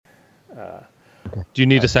Do you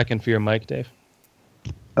need a second for your mic, Dave?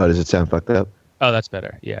 Oh, does it sound fucked up? Oh, that's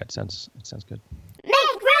better. Yeah, it sounds good.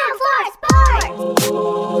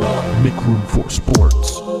 Make room for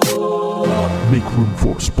sports! Make room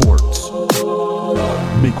for sports. Make room for sports.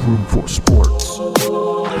 Make room for sports.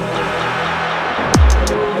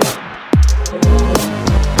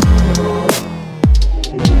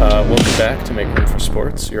 Welcome back to Make Room for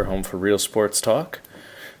Sports, your home for real sports talk.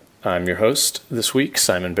 I'm your host this week,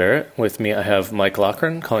 Simon Barrett. With me, I have Mike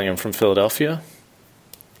Loughran, calling in from Philadelphia.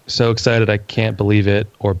 So excited, I can't believe it,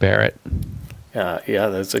 or Barrett. Yeah,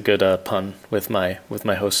 that's a good pun with my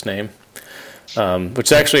host name,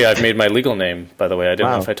 which actually I've made my legal name, by the way. I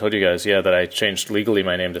didn't know if I told you guys, that I changed legally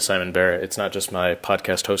my name to Simon Barrett. It's not just my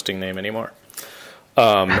podcast hosting name anymore.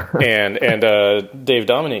 And Dave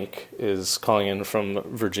Dominique is calling in from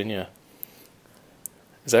Virginia.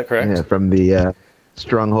 Is that correct? Yeah, from the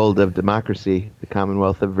stronghold of democracy, the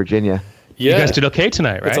Commonwealth of Virginia. Yeah. You guys did okay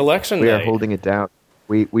tonight, right? It's election We day. are holding it down.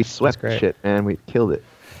 We swept shit, man. We killed it.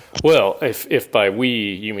 Well, if by we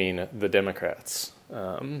you mean the Democrats,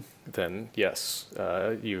 then yes,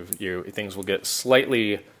 things will be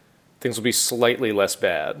slightly less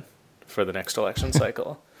bad for the next election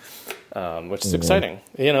cycle, which is exciting.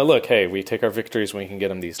 Look, hey, we take our victories when we can get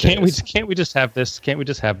them these days. Can't we just have this? Can't we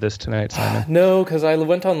just have this tonight, Simon? No, because I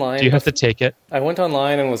went online. Do you have to take it? I went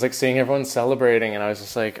online and was seeing everyone celebrating, and I was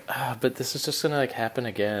just like, but this is just gonna happen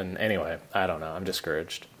again. Anyway, I don't know. I'm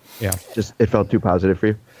discouraged. Yeah. Just it felt too positive for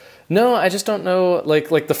you. No, I just don't know.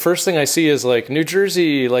 Like the first thing I see is New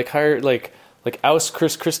Jersey, oust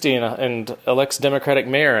Chris Christie and elects Democratic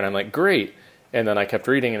mayor, and I'm like, great. And then I kept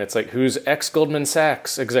reading, and it's who's ex Goldman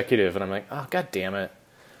Sachs executive, and I'm like, oh, god damn it,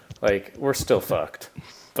 we're still fucked.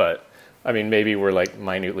 But I mean, maybe we're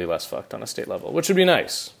minutely less fucked on a state level, which would be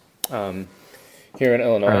nice. Here in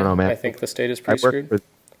Illinois, I don't know, man. I think the state is pretty screwed.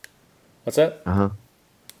 What's that?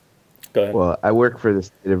 Go ahead. Well, I work for the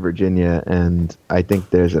state of Virginia, and I think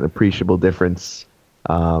there's an appreciable difference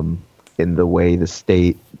in the way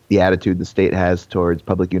the attitude the state has towards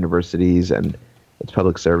public universities and its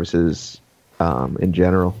public services in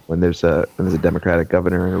general. When there's a Democratic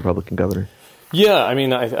governor and a Republican governor. Yeah, I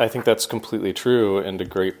mean, I think that's completely true and a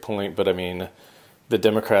great point. But I mean, the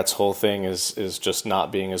Democrats' whole thing is just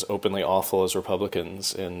not being as openly awful as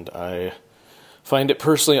Republicans, and I find it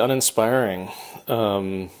personally uninspiring.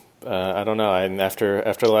 I don't know. And after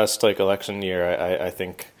last election year, I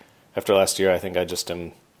think after last year, I think I just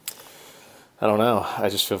am. I don't know. I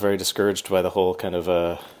just feel very discouraged by the whole kind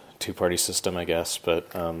of two-party system, I guess.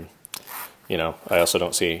 But I also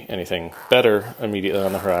don't see anything better immediately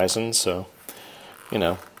on the horizon. So,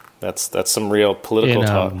 that's some real political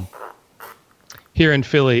talk. Here in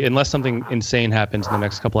Philly, unless something insane happens in the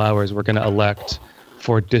next couple hours, we're going to elect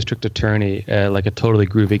for district attorney a totally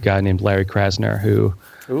groovy guy named Larry Krasner who.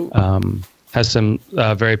 Has some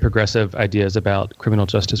very progressive ideas about criminal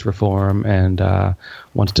justice reform and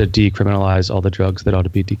wants to decriminalize all the drugs that ought to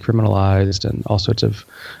be decriminalized and all sorts of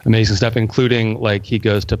amazing stuff, including he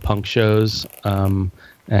goes to punk shows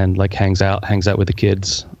and hangs out with the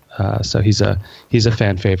kids. So he's a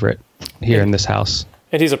fan favorite here in this house.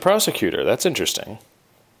 And he's a prosecutor. That's interesting.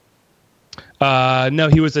 No,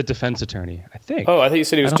 he was a defense attorney, I think. Oh, I thought you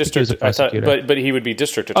said he was district. I thought, but he would be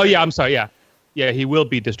district attorney. Oh yeah, I'm sorry. Yeah. Yeah, he will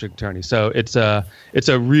be district attorney. So it's a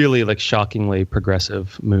really shockingly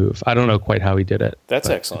progressive move. I don't know quite how he did it. That's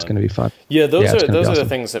excellent. It's going to be fun. Yeah, those are awesome. the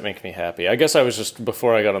things that make me happy. I guess I was just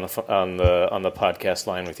before I got on the podcast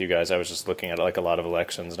line with you guys, I was just looking at a lot of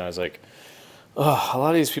elections, and I was like, oh, a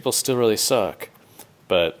lot of these people still really suck.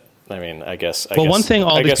 But I mean, I guess. One thing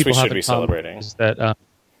all these people we have should be celebrating is that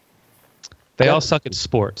they all suck at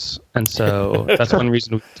sports, and so that's one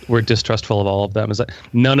reason we're distrustful of all of them, is that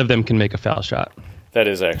none of them can make a foul shot. That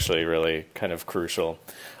is actually really kind of crucial.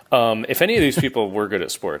 If any of these people were good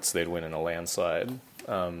at sports, they'd win in a landslide.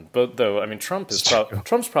 But though, I mean, Trump's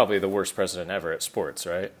probably the worst president ever at sports,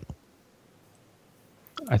 right?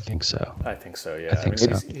 I think so. Yeah. I mean,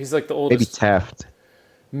 so. He's the oldest.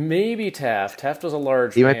 Maybe Taft. Taft was a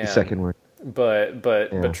large He man. might be second word. But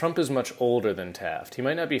Trump is much older than Taft. He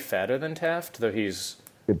might not be fatter than Taft, though he's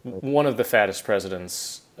one of the fattest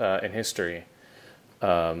presidents in history.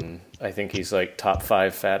 I think he's top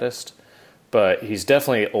 5 fattest, but he's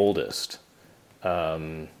definitely oldest.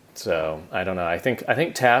 So I don't know. I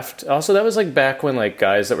think Taft. Also, that was back when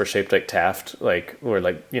guys that were shaped like Taft, were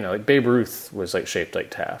Babe Ruth was shaped like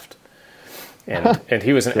Taft, and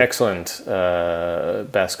he was an excellent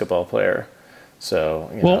basketball player. So,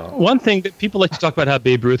 one thing that people like to talk about how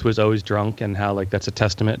Babe Ruth was always drunk and how that's a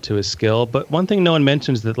testament to his skill. But one thing no one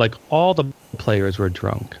mentions is that all the players were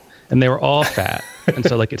drunk. and they were all fat. And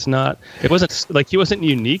so like it wasn't like he wasn't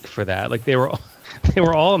unique for that. Like they were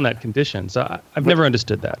all in that condition. So I've never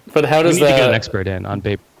understood that. But how does we need that to get an expert in on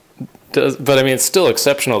paper? But I mean, it's still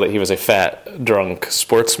exceptional that he was a fat, drunk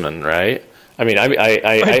sportsman, right? I mean,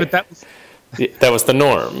 But that was the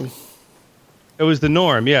norm. it was the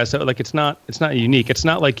norm, yeah. So like it's not unique. It's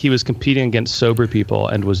not like he was competing against sober people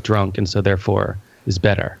and was drunk, and so therefore is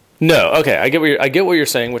better. No, okay, I get what you're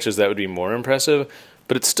saying, which is that would be more impressive.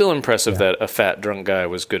 But it's still impressive that a fat, drunk guy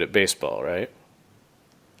was good at baseball, right?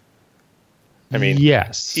 I mean,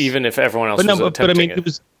 yes. Even if everyone else was attempting but I mean,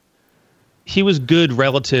 it. He was good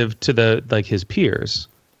relative to his peers,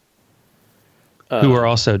 who were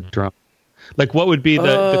also drunk. Like, what would be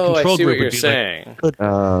the control I see group? what you're would be saying. Like,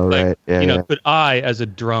 right. Yeah, could I, as a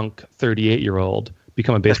drunk 38-year-old,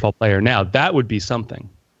 become a baseball player now? That would be something.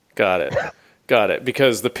 Got it.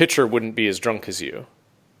 Because the pitcher wouldn't be as drunk as you.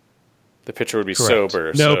 The pitcher would be Correct.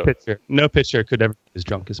 sober. No pitcher could ever be as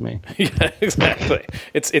drunk as me. Yeah, exactly.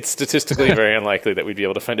 It's statistically very unlikely that we'd be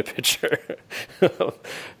able to find a pitcher.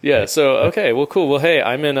 Yeah. So okay. Well, cool. Well, hey,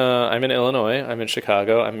 I'm in Illinois. I'm in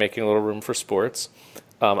Chicago. I'm making a little room for sports.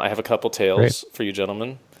 I have a couple tales for you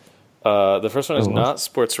gentlemen. The first one is not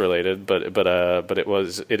sports related, but it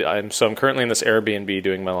was. I'm currently in this Airbnb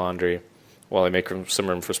doing my laundry while I make some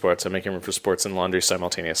room for sports. I'm making room for sports and laundry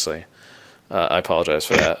simultaneously. I apologize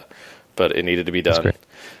for that, but it needed to be done.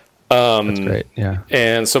 That's great. Yeah.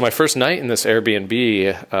 And so my first night in this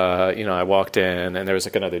Airbnb, I walked in and there was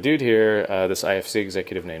like another dude here, this IFC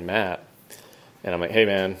executive named Matt, and I'm like, hey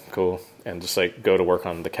man, cool, and just like go to work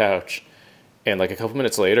on the couch. And like a couple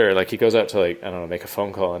minutes later, like he goes out to like, I don't know, make a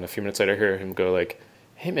phone call, and a few minutes later I hear him go like,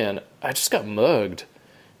 hey man, I just got mugged.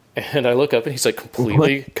 And I look up and he's like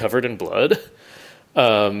completely covered in blood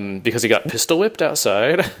because he got pistol whipped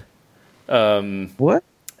outside. What?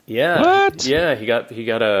 Yeah. What? Yeah, he got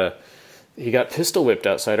pistol whipped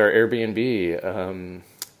outside our Airbnb.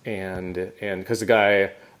 And because a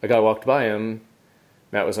guy walked by him,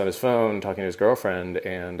 Matt was on his phone talking to his girlfriend,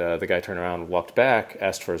 and the guy turned around, walked back,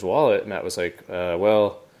 asked for his wallet. Matt was like,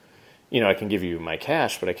 well, I can give you my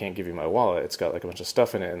cash, but I can't give you my wallet. It's got like a bunch of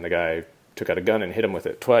stuff in it. And the guy took out a gun and hit him with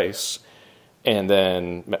it twice. And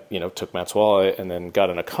then, took Matt's wallet and then got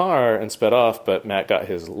in a car and sped off. But Matt got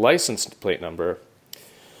his license plate number.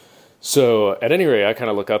 So at any rate, I kind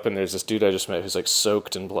of look up and there's this dude I just met who's like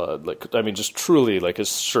soaked in blood. Like, I mean, just truly, like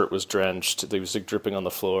his shirt was drenched. He was like dripping on the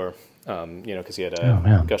floor, because he had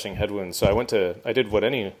a gushing head wound. So I did what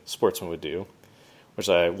any sportsman would do, which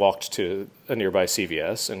I walked to a nearby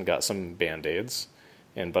CVS and got some Band-Aids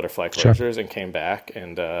and butterfly closures and came back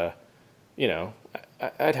and, I'd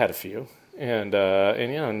had a few. And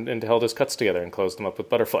held his cuts together and closed them up with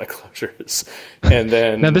butterfly closures. And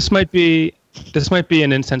then Now this might be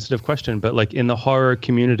an insensitive question, but like in the horror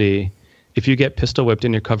community, if you get pistol whipped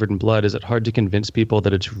and you're covered in blood, is it hard to convince people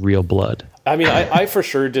that it's real blood? I mean, I for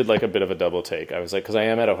sure did like a bit of a double take. I was like, because I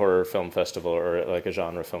am at a horror film festival or like a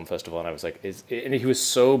genre film festival, and I was like, and he was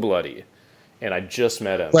so bloody. And I just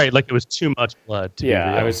met him. Right, like it was too much blood to be real.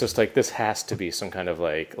 I was just like, this has to be some kind of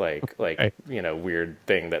like weird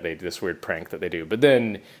thing that they do, this weird prank that they do. But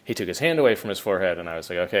then he took his hand away from his forehead, and I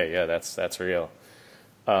was like, okay, yeah, that's real.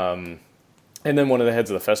 And then one of the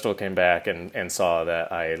heads of the festival came back and saw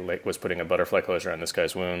that I was putting a butterfly closure on this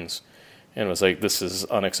guy's wounds, and was like, this is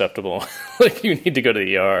unacceptable. Like, you need to go to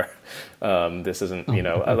the ER. This isn't,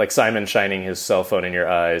 like Simon shining his cell phone in your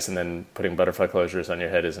eyes and then putting butterfly closures on your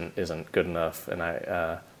head isn't good enough. And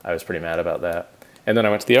I was pretty mad about that. And then I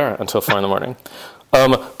went to the ER until 4 a.m.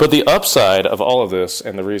 But the upside of all of this,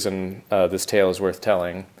 and the reason this tale is worth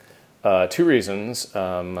telling, 2 reasons.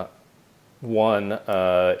 One,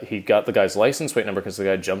 he got the guy's license plate number because the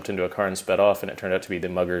guy jumped into a car and sped off, and it turned out to be the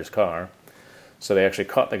mugger's car. So they actually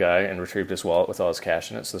caught the guy and retrieved his wallet with all his cash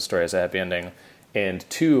in it, so the story has a happy ending. And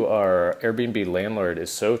 2, our Airbnb landlord is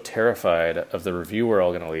so terrified of the review we're all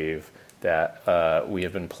going to leave that we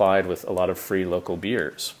have been plied with a lot of free local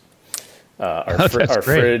beers. Our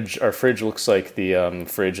fridge looks like the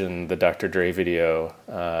fridge in the Dr. Dre video,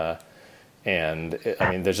 and I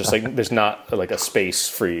mean, there's not like a space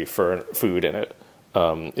free for food in it.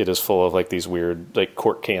 It is full of like these weird like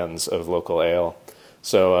quart cans of local ale.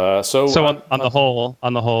 So on the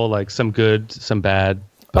whole, like some good, some bad,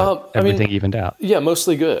 but everything evened out. Yeah,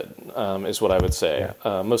 mostly good is what I would say.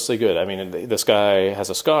 Yeah. Mostly good. I mean, this guy has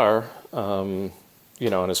a scar, on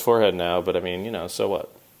his forehead now. But I mean, so what?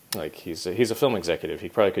 Like he's a film executive. He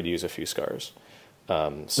probably could use a few scars.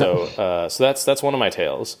 So that's one of my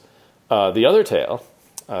tales. The other tale.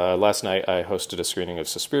 Last night I hosted a screening of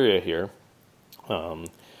Suspiria here,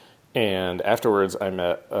 and afterwards I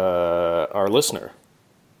met our listener.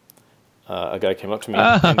 a guy came up to me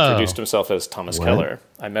and introduced himself as Thomas Keller.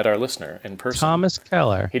 I met our listener in person. Thomas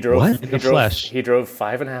Keller. He drove. What? He In the drove, flesh. He drove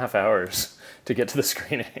 5.5 hours to get to the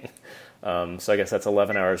screening. So I guess that's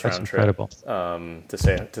 11 hours That's round incredible. trip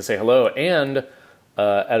to say hello. And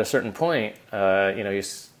at a certain point,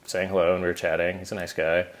 he's saying hello and we were chatting. He's a nice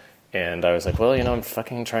guy. And I was like, well, I'm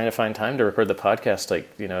fucking trying to find time to record the podcast,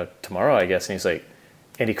 tomorrow, I guess. And he's like,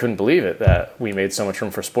 and he couldn't believe it that we made so much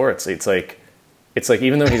room for sports. It's like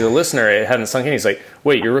even though he's a listener, it hadn't sunk in. He's like,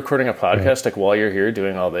 wait, you're recording a podcast like while you're here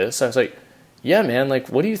doing all this? I was like, yeah, man. Like,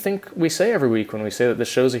 what do you think we say every week when we say that this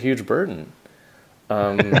show's a huge burden?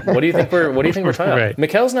 What do you think we're talking about? Right.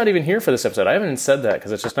 Mikhail's not even here for this episode. I haven't even said that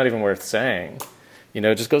because it's just not even worth saying.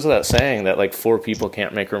 It just goes without saying that like 4 people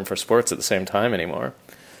can't make room for sports at the same time anymore.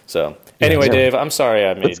 So anyway, Yeah. Dave, I'm sorry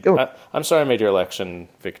I Let's go. made your election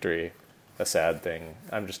victory a sad thing.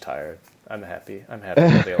 I'm just tired. I'm happy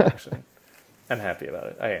about the election. I'm happy about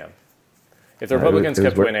it. I am. If the Republicans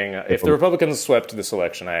kept winning, if the Republicans swept this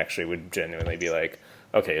election, I actually would genuinely be like,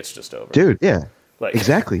 okay, it's just over. Dude, yeah. Like,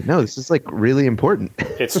 Exactly. No, this is like really important.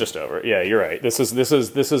 it's just over. Yeah, you're right. This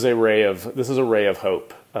is a ray of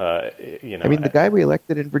hope. I mean, the guy we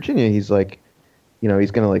elected in Virginia, he's like,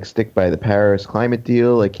 he's going to like stick by the Paris climate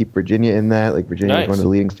deal, like keep Virginia in that. Like Virginia is one of the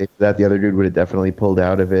leading states for that. The other dude would have definitely pulled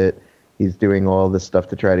out of it. He's doing all this stuff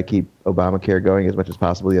to try to keep Obamacare going as much as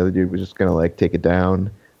possible. The other dude was just going to like take it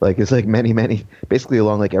down. Like it's like many, basically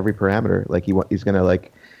along like every parameter. Like he's going to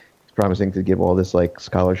like, he's promising to give all this like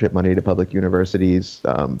scholarship money to public universities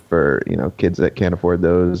for, kids that can't afford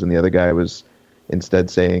those. And the other guy was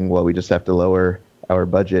instead saying, well, we just have to lower our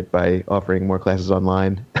budget by offering more classes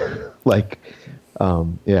online.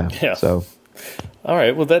 Yeah. So, all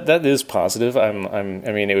right. Well, that is positive. I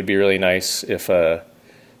mean, it would be really nice if,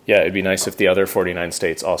 it'd be nice if the other 49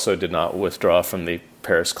 states also did not withdraw from the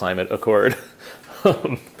Paris Climate Accord.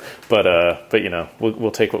 but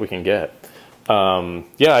we'll take what we can get. I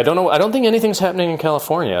don't know. I don't think anything's happening in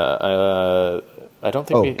California. I don't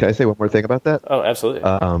think. Can I say one more thing about that? Oh, absolutely.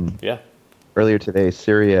 Yeah. Earlier today,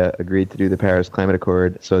 Syria agreed to do the Paris Climate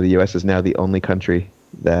Accord, so the U.S. is now the only country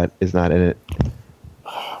that is not in it.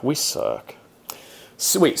 We suck.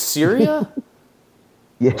 So, wait, Syria?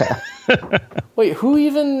 Yeah. Wait, who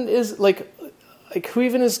even is who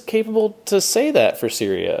even is capable to say that for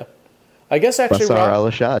Syria? I guess actually Bashar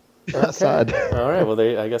al-Assad. Okay. Assad. All right. Well,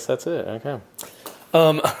 I guess that's it. Okay.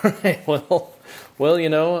 All right. Well,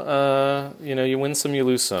 you win some, you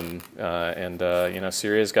lose some, and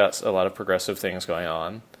Syria's got a lot of progressive things going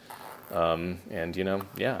on,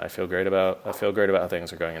 I feel great about how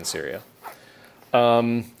things are going in Syria.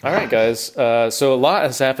 All right, guys. So a lot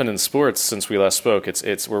has happened in sports since we last spoke.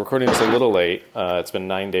 We're recording this a little late. It's been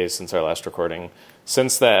 9 days since our last recording.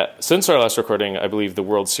 Since our last recording, I believe the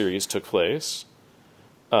World Series took place.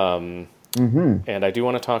 And I do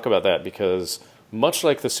want to talk about that because much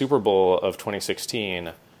like the Super Bowl of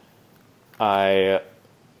 2016, I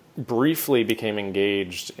briefly became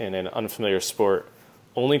engaged in an unfamiliar sport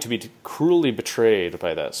only to be cruelly betrayed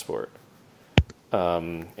by that sport.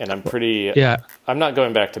 And I'm not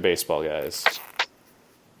going back to baseball, guys.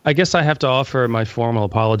 I guess I have to offer my formal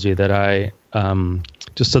apology that I,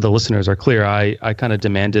 just so the listeners are clear, I kind of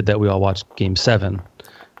demanded that we all watch Game 7.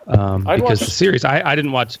 Because the series, I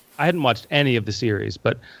hadn't watched any of the series,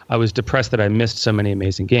 but I was depressed that I missed so many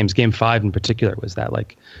amazing games. Game 5 in particular was that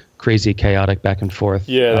like crazy, chaotic back and forth.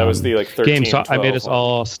 Yeah, that was the 13, game. So 12 I made us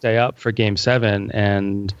all stay up for Game 7,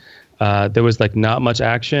 and there was like not much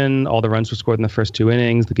action. All the runs were scored in the first 2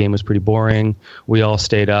 innings. The game was pretty boring. We all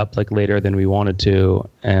stayed up like later than we wanted to,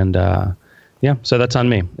 and so that's on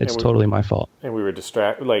me. It's totally my fault. And we were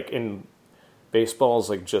distracted. Like in baseball's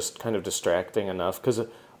like just kind of distracting enough because.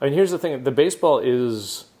 I mean, here's the thing. The baseball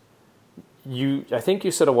is, I think you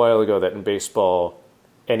said a while ago that in baseball,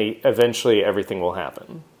 eventually everything will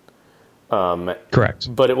happen.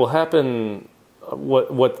 Correct. But it will happen,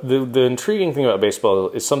 the intriguing thing about baseball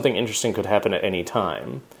is something interesting could happen at any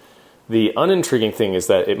time. The unintriguing thing is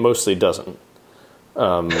that it mostly doesn't.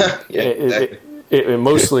 It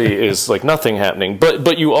mostly is like nothing happening.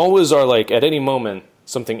 But you always are like, at any moment,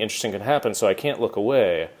 something interesting could happen, so I can't look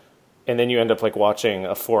away. And then you end up like watching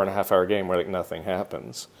a 4.5-hour game where like nothing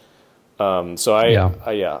happens. I mean,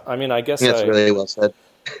 I guess that's really well said.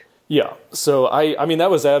 Yeah. So I mean, that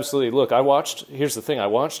was absolutely. Look, here's the thing. I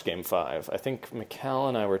watched Game 5. I think Mikal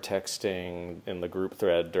and I were texting in the group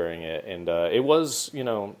thread during it, and it was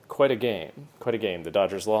quite a game. Quite a game. The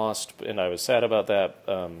Dodgers lost, and I was sad about that.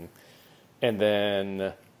 And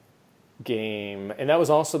then and that was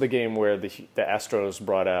also the game where the Astros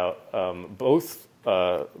brought out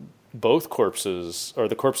both corpses, or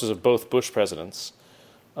the corpses of both Bush presidents,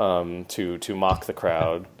 to mock the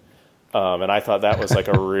crowd. And I thought that was like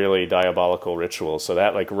a really diabolical ritual. So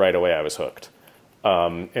that like right away I was hooked.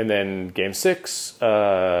 And then Game 6,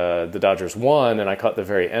 the Dodgers won, and I caught the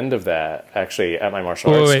very end of that actually at my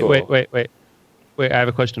martial arts school. Wait! I have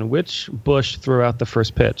a question. Which Bush threw out the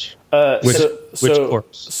first pitch? Which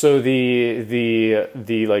corpse? So the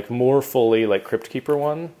like more fully like Crypt Keeper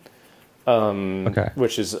one,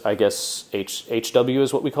 which is I guess HW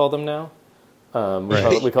is what we call them now.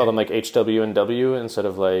 We call them like HW and W instead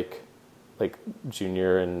of like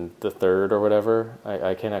Junior and the third or whatever.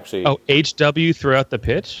 I can't actually. Oh, HW threw out the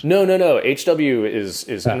pitch? No. HW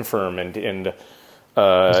is infirm and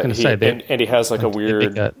I was going to say and he has like a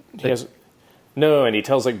weird. And he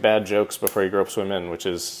tells like bad jokes before he gropes women, which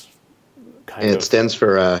is kind of. It stands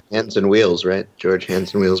for Hands and Wheels, right? George Hands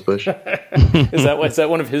and Wheels Bush. Is that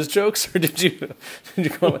one of his jokes, or did you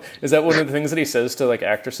come up, is that one of the things that he says to like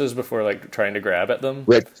actresses before like trying to grab at them?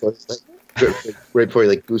 Right before he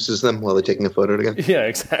like gooses them while they're taking a photo together. Yeah,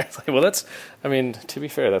 exactly. Well, to be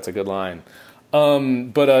fair, that's a good line.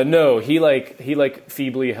 No, he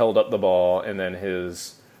feebly held up the ball, and then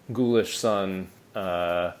his ghoulish son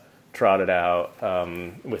trotted out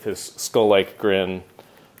with his skull-like grin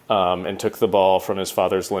and took the ball from his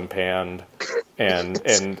father's limp hand and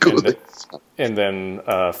then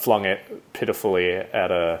flung it pitifully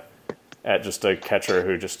at just a catcher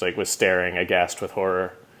who just like was staring aghast with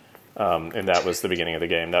horror. And that was the beginning of the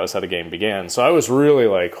game. That was how the game began. So I was really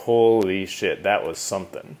like, holy shit, that was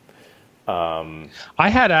something. I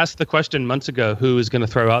had asked the question months ago who was going to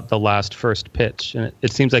throw out the first pitch, and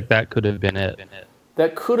it seems like that could have been it.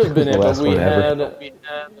 That could have been it, but we had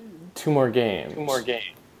two more games.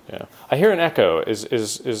 Yeah, I hear an echo.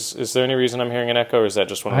 Is there any reason I'm hearing an echo, or is that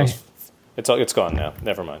just one of those? It's gone now.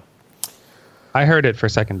 Never mind. I heard it for a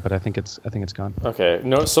second, but I think it's gone. Okay.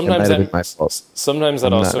 No. Sometimes that I'm also.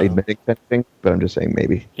 not admitting anything, but I'm just saying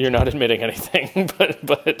maybe. You're not admitting anything,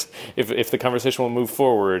 but if the conversation will move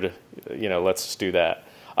forward, let's just do that.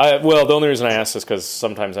 The only reason I ask is because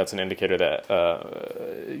sometimes that's an indicator that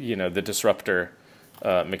the disruptor,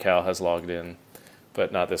 Mikhail, has logged in,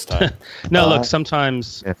 but not this time. No, look.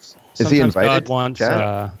 Sometimes. Yes. Is he invited? God wants.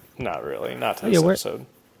 Not really. Not to this episode.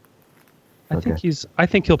 I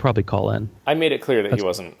think he'll probably call in. I made it clear that he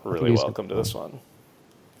wasn't really welcome to this one.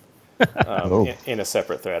 In a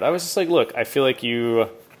separate thread. I was just like, look, I feel like you,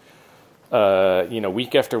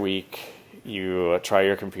 week after week, you try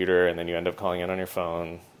your computer and then you end up calling in on your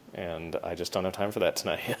phone, and I just don't have time for that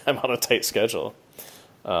tonight. I'm on a tight schedule.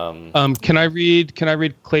 Can I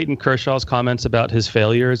read Clayton Kershaw's comments about his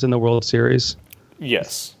failures in the World Series?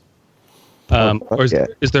 Yes. Or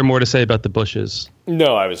is there more to say about the Bushes?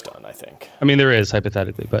 No, I was done, I think. I mean, there is,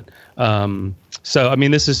 hypothetically. But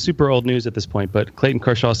this is super old news at this point. But Clayton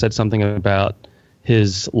Kershaw said something about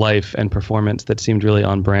his life and performance that seemed really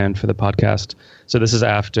on brand for the podcast. So this is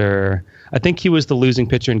after, I think he was the losing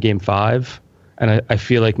pitcher in Game 5. And I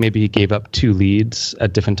feel like maybe he gave up 2 leads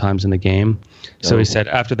at different times in the game. So he said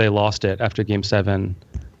after they lost it, after Game 7,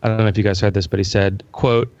 I don't know if you guys heard this, but he said,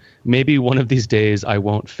 quote, "Maybe one of these days I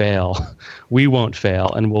won't fail. We won't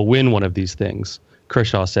fail, and we'll win one of these things,"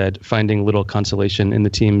 Kershaw said, finding little consolation in the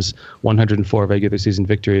team's 104 regular season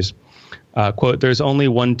victories. Quote, "There's only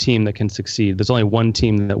one team that can succeed. There's only one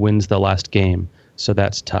team that wins the last game, so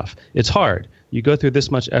that's tough. It's hard. You go through this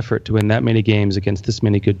much effort to win that many games against this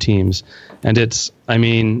many good teams, and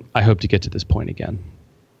I hope to get to this point again."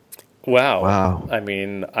 Wow. I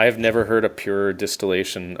mean, I've never heard a pure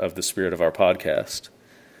distillation of the spirit of our podcast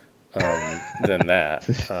than that,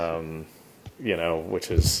 which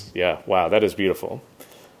is, wow, that is beautiful.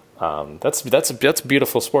 That's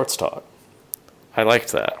beautiful sports talk. I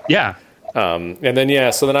liked that. Yeah. And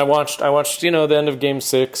then, so then I watched, the end of Game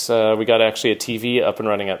 6. We got actually a TV up and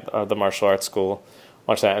running at the martial arts school.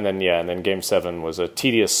 Watched that, and then Game 7 was a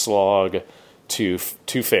tedious slog to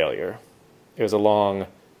failure. It was a long,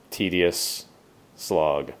 tedious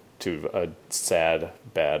slog to a sad,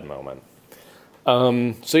 bad moment.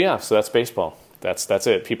 So that's baseball. That's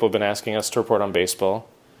it. People have been asking us to report on baseball.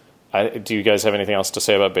 Do you guys have anything else to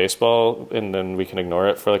say about baseball? And then we can ignore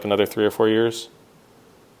it for like another 3 or 4 years.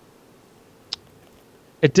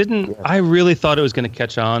 It didn't. I really thought it was going to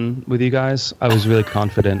catch on with you guys. I was really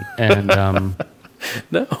confident, and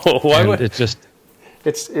no. Why would it just?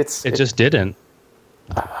 It just didn't.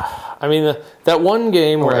 I mean, that one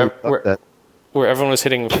game where everyone was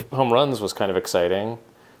hitting home runs was kind of exciting,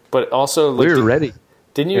 but also we were ready.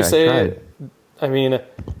 Didn't you say? I mean,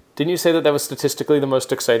 didn't you say that was statistically the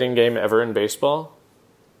most exciting game ever in baseball?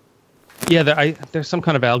 Yeah, there's some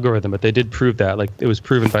kind of algorithm, but they did prove that. Like, it was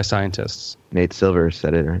proven by scientists. Nate Silver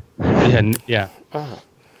said it, right? Yeah.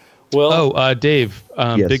 Well, Dave,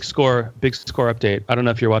 Yes. big score update. I don't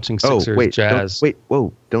know if you're watching Sixers Oh wait, Jazz.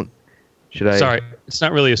 don't. Should I? Sorry, it's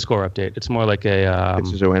not really a score update. It's more like a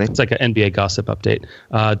Sixers are winning? it's like an NBA gossip update.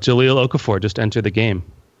 Jahlil Okafor just entered the game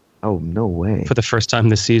Oh no way! for the first time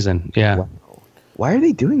this season. Yeah, Wow. Why are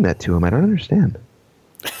they doing that to him? I don't understand.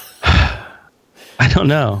 I don't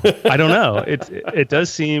know. It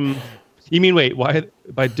does seem. You mean wait? Why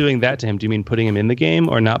by doing that to him? Do you mean putting him in the game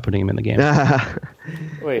or not putting him in the game?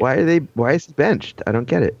 wait. Why is he benched? I don't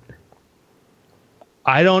get it.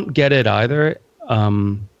 I don't get it either.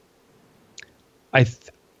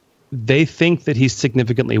 They think that he's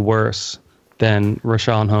significantly worse than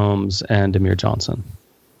Rashawn Holmes and Amir Johnson.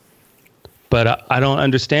 But I don't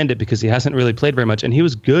understand it because he hasn't really played very much, and he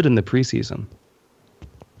was good in the preseason.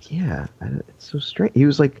 Yeah, it's so strange. He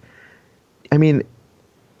was like 2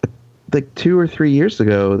 or 3 years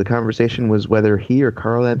ago, the conversation was whether he or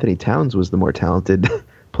Karl Anthony Towns was the more talented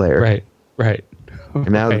player. Right.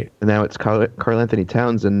 And now it's Karl Anthony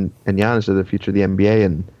Towns and Giannis are the future of the NBA,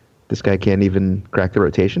 and this guy can't even crack the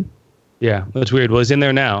rotation. Yeah, that's weird. Well, he's in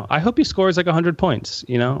there now. I hope he scores like 100 points.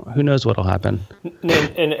 You know, who knows what'll happen?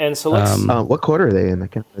 And so let's. What quarter are they in?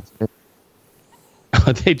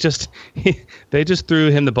 they just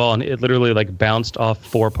threw him the ball, and it literally like bounced off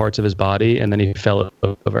 4 parts of his body, and then he fell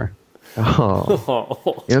over.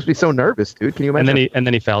 Oh, he must be so nervous, dude. Can you imagine? And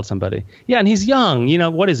then he fouled somebody. Yeah, and he's young. You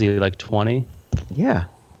know, what is he, like 20? Yeah.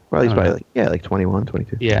 Well, he's probably like 21,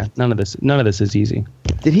 22. Yeah, none of this is easy.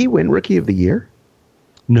 Did he win Rookie of the Year?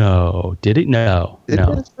 No. Did he? No. Did he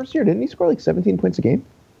win his first year? Didn't he score like 17 points a game?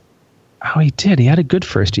 Oh, he did. He had a good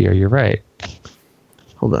first year. You're right.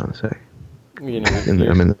 Hold on a sec. You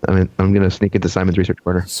know, I'm gonna sneak into Simon's research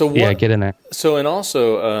corner. So what, yeah, get in there. So and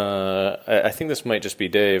also, I think this might just be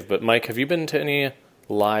Dave, but Mike, have you been to any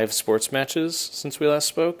live sports matches since we last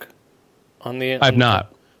spoke? I've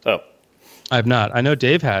not. Oh, I've not. I know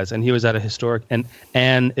Dave has, and he was at an historic NBA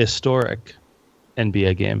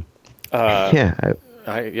game.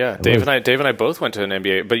 Dave and I both went to an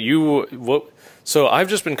NBA. But so I've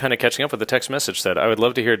just been kind of catching up with the text message that I would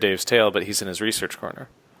love to hear Dave's tale, but he's in his research corner.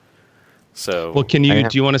 So well, do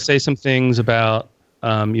you want to say some things about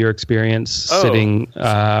your experience sitting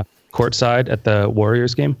courtside at the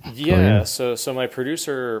Warriors game? Yeah. So my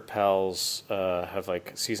producer pals have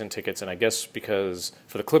like season tickets, and I guess because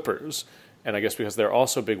for the Clippers, and I guess because they're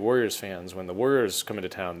also big Warriors fans. When the Warriors come into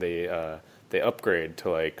town, they upgrade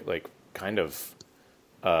to like kind of.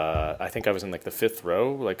 I think I was in like the 5th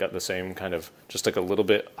row, like at the same kind of just like a little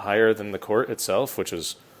bit higher than the court itself, which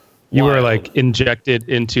is. You wild. were like injected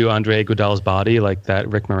into Andre Iguodala's body, like that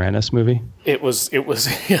Rick Moranis movie. It was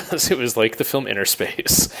yes, it was like the film Inner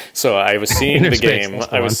Space. So I was seeing the game.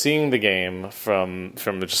 I was seeing the game from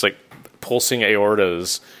just like pulsing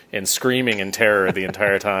aortas and screaming in terror the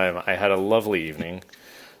entire time. I had a lovely evening.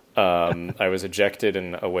 I was ejected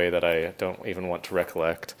in a way that I don't even want to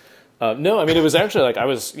recollect. No, I mean it was actually like I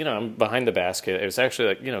was, I'm behind the basket. It was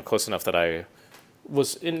actually like close enough that I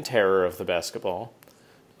was in terror of the basketball.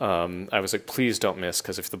 I was like, please don't miss,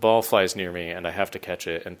 because if the ball flies near me and I have to catch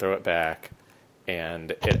it and throw it back and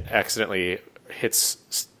it accidentally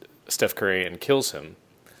hits Steph Curry and kills him,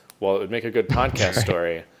 while it would make a good podcast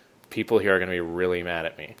story, people here are going to be really mad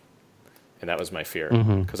at me. And that was my fear.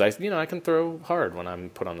 Because I can throw hard when I'm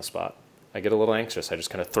put on the spot. I get a little anxious. I just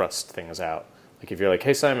kind of thrust things out. Like if you're like,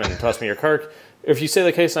 hey, Simon, toss me your car. If you say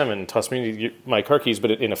like, hey, Simon, toss me my car keys, but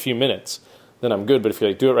in a few minutes, then I'm good. But if you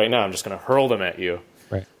like, do it right now, I'm just going to hurl them at you.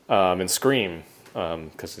 Right. And scream,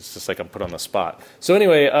 because it's just like I'm put on the spot. So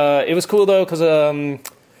anyway, it was cool though, because I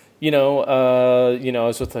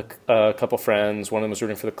was with a couple friends. One of them was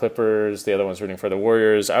rooting for the Clippers, the other one was rooting for the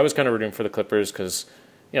Warriors. I was kind of rooting for the Clippers because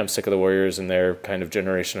I'm sick of the Warriors and their kind of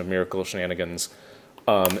generation of miracle shenanigans.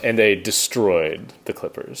 And they destroyed the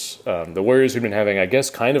Clippers. The Warriors had been having, I guess,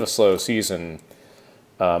 kind of a slow season.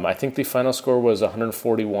 I think the final score was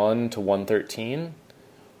 141-113.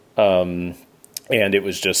 And it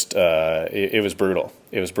was just, it was brutal.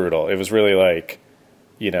 It was brutal. It was really like,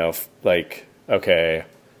 okay,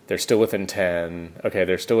 they're still within 10. Okay,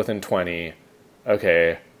 they're still within 20.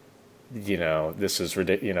 Okay, this is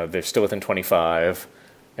ridiculous. They're still within 25.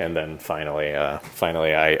 And then finally,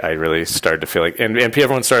 I really started to feel like, and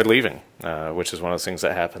everyone started leaving, which is one of those things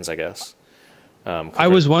that happens, I guess. I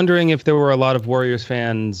was wondering if there were a lot of Warriors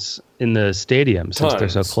fans in the stadium since they're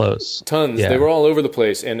so close. Tons. Yeah. They were all over the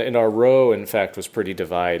place, and our row, in fact, was pretty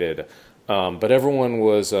divided. But everyone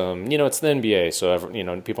was, it's the NBA, so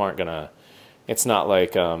people aren't gonna. It's not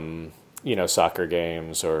like soccer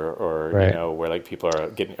games or right. Where like people are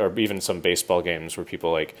getting, or even some baseball games where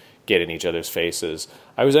people like get in each other's faces.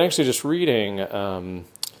 I was actually just reading.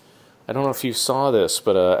 I don't know if you saw this,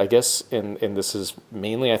 but I guess in this is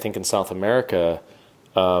mainly, I think, in South America,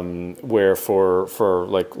 where for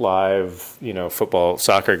like live, football,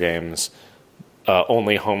 soccer games,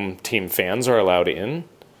 only home team fans are allowed in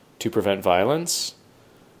to prevent violence.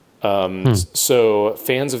 So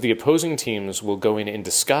fans of the opposing teams will go in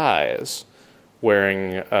disguise,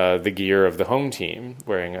 wearing the gear of the home team,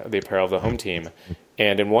 wearing the apparel of the home team.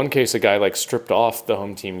 And in one case, a guy like stripped off the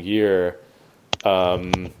home team gear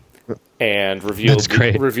and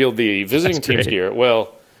revealed the visiting team's gear.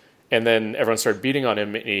 Well, and then everyone started beating on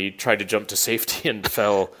him, and he tried to jump to safety and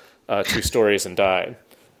fell 2 stories and died.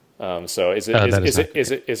 So is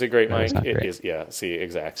it great, Mike? It is. Yeah. See,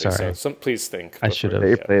 exactly. Sorry. So please think. I should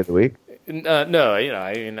have. Play of the week.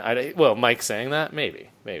 No, well, Mike saying that, maybe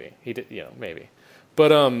he did, maybe.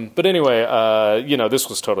 But anyway, this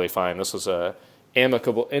was totally fine. This was an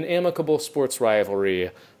amicable sports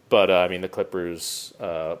rivalry. But the Clippers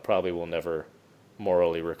probably will never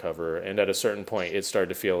morally recover. And at a certain point, it started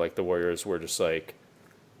to feel like the Warriors were just like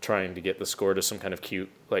trying to get the score to some kind of cute,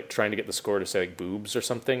 like trying to get the score to say like boobs or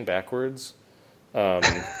something backwards.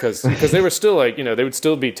 Because they were still like, they would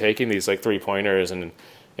still be taking these like 3-pointers, and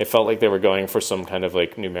it felt like they were going for some kind of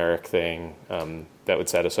like numeric thing that would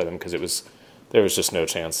satisfy them, because there was just no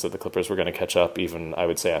chance that the Clippers were going to catch up, even I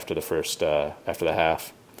would say after the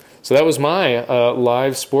half. So that was my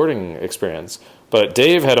live sporting experience. But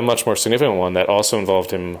Dave had a much more significant one that also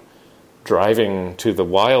involved him driving to the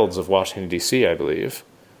wilds of Washington, D.C., I believe.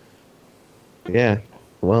 Yeah.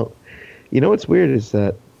 Well, what's weird is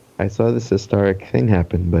that I saw this historic thing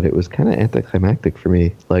happen, but it was kind of anticlimactic for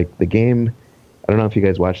me. Like the game, I don't know if you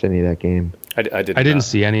guys watched any of that game. I didn't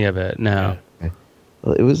see any of it, no. Okay.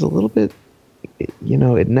 Well, it was a little bit,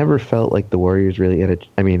 it never felt like the Warriors really had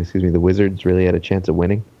the Wizards really had a chance of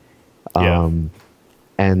winning. Yeah.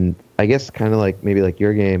 And I guess kind of like maybe like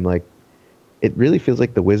your game, like it really feels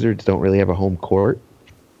like the Wizards don't really have a home court,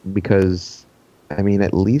 because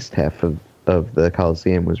at least half of the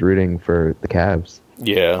Coliseum was rooting for the Cavs.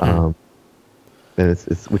 Yeah. And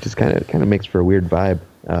it's which is kind of makes for a weird vibe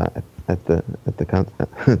at the concert.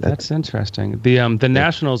 That's interesting. The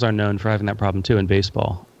Nationals are known for having that problem too in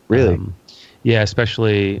baseball. Really? Yeah,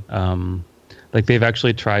 especially like they've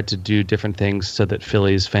actually tried to do different things so that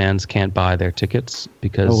Phillies fans can't buy their tickets,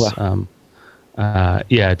 because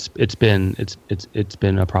it's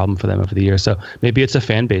been a problem for them over the years. So maybe it's a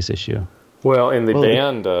fan base issue. Well, and the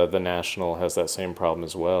band, The National, has that same problem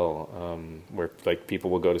as well, where like people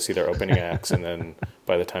will go to see their opening acts, and then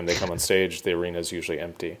by the time they come on stage, the arena is usually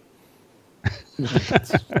empty.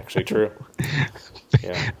 That's actually true.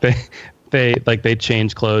 Yeah. They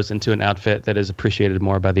change clothes into an outfit that is appreciated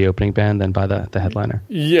more by the opening band than by the headliner.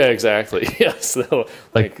 Yeah, exactly. Yes. So,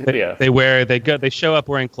 they show up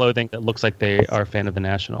wearing clothing that looks like they are a fan of the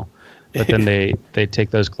National, but then they take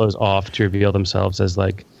those clothes off to reveal themselves as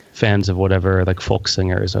like fans of whatever like folk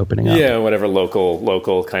singer is opening up. Yeah, whatever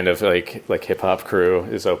local kind of like hip hop crew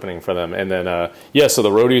is opening for them, and then so the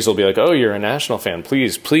roadies will be like, "Oh, you're a National fan.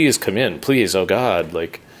 Please come in. Please, oh God."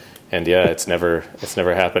 And yeah, it's never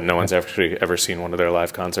happened. No one's actually ever seen one of their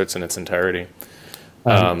live concerts in its entirety.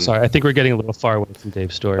 Sorry, I think we're getting a little far away from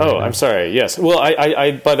Dave's story. Oh, right, I'm sorry. Yes. Well,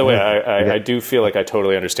 I by the way, I do feel like I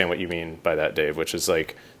totally understand what you mean by that, Dave, which is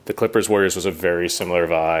like the Clippers Warriors was a very similar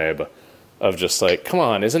vibe of just like, come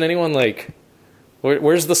on, isn't anyone like,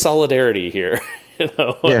 where's the solidarity here?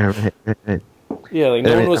 Yeah, right. Yeah, like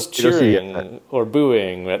no one was cheering or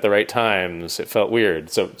booing at the right times. It felt weird.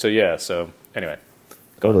 So anyway.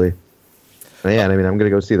 Totally. Yeah, and I'm going to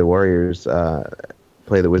go see the Warriors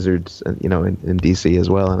play the Wizards, in DC as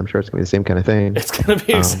well, and I'm sure it's going to be the same kind of thing. It's going to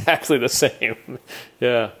be exactly the same.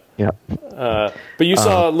 Yeah. Yeah. But you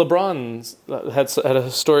saw LeBron had a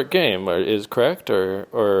historic game, is correct,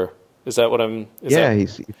 or is that what I'm? He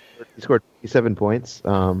scored 57 points.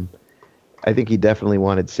 I think he definitely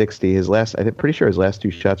wanted 60. I'm pretty sure his last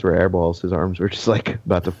 2 shots were air balls. His arms were just like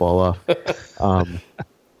about to fall off.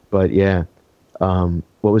 But yeah.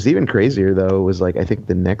 What was even crazier though was like I think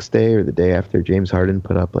the next day or the day after, James Harden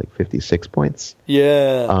put up like 56 points.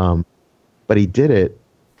 Yeah. But he did it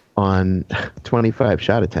on 25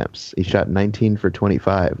 shot attempts. He shot 19 for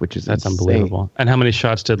 25, which is that's insane. unbelievable. And how many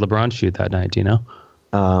shots did LeBron shoot that night? Do you know?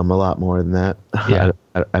 A lot more than that. Yeah.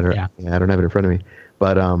 I don't have it in front of me.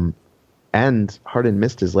 But and Harden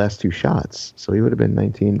missed his last 2 shots, so he would have been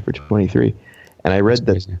 19 for 23. And I read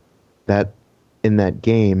that in that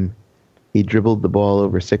game, he dribbled the ball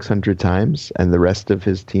over 600 times, and the rest of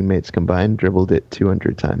his teammates combined dribbled it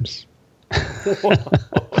 200 times.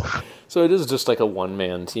 So it is just like a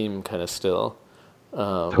one-man team kind of still.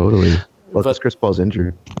 Totally. Well, because Chris Paul's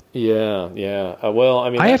injured. Yeah. Well, I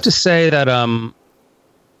mean, I have to say that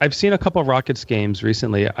I've seen a couple of Rockets games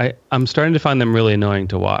recently. I'm starting to find them really annoying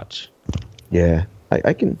to watch. Yeah,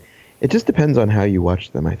 I can. It just depends on how you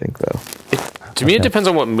watch them, I think, though. To me, it depends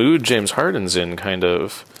on what mood James Harden's in, kind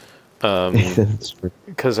of.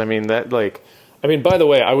 Because I mean by the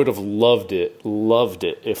way, I would have loved it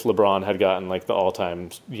if LeBron had gotten like the all-time,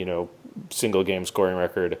 single game scoring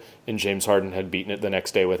record, and James Harden had beaten it the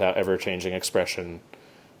next day without ever changing expression,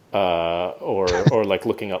 or like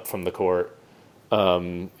looking up from the court,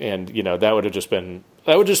 and that would have just been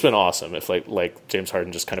awesome if like James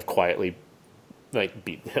Harden just kind of quietly like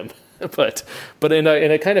beat him, but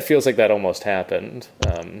it kind of feels like that almost happened.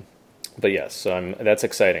 But yes, so that's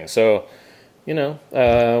exciting. So,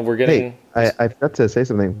 we're getting. Hey, I forgot to say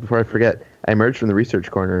something before I forget. I emerged from the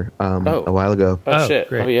research corner a while ago. Oh shit!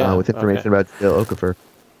 Great. Oh yeah, with information about Jahlil Okafor.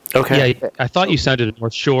 Okay. Yeah, I thought you sounded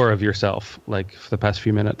more sure of yourself, like for the past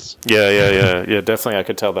few minutes. Yeah. Definitely, I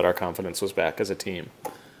could tell that our confidence was back as a team.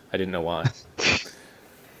 I didn't know why.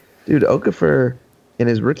 Dude, Okafor in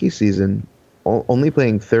his rookie season, only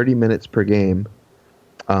playing 30 minutes per game,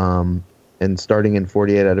 and starting in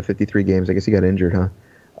 48 out of 53 games. I guess he got injured, huh?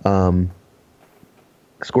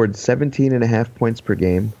 Scored 17.5 points per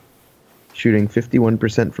game, shooting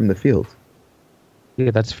 51% from the field.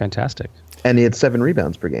 Yeah, that's fantastic. And he had 7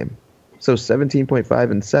 rebounds per game. So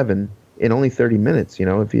 17.5 and 7 in only 30 minutes.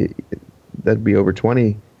 That'd be over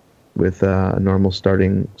 20 with a normal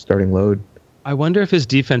starting load. I wonder if his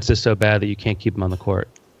defense is so bad that you can't keep him on the court.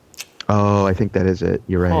 Oh, I think that is it.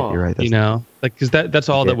 You're right. Huh. You're right. Because that's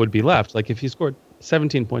all that would be left. Like if he scored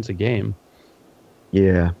 17 points a game.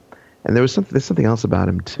 Yeah, and there's something else about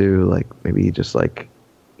him too. Like maybe he just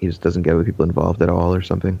doesn't get with people involved at all or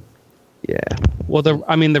something. Yeah. Well,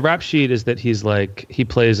 the rap sheet is that he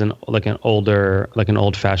plays an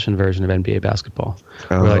old-fashioned version of NBA basketball.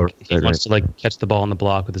 Where he wants to catch the ball on the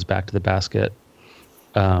block with his back to the basket.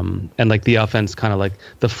 And the offense kind of like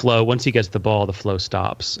the flow. Once he gets the ball, the flow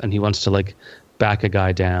stops, and he wants to back a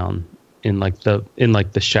guy down in the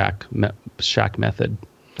Shaq method.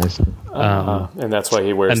 I see. And that's why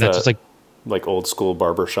he wears and that's that like old school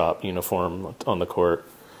barbershop uniform on the court,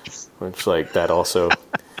 which that also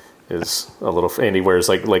is a little. And he wears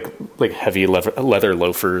like heavy leather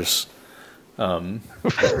loafers, and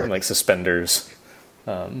suspenders.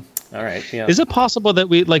 All right. Yeah. Is it possible that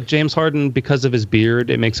we James Harden, because of his beard,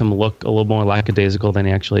 it makes him look a little more lackadaisical than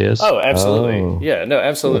he actually is? Oh, absolutely. Oh. Yeah. No,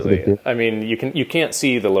 absolutely. I mean, you can't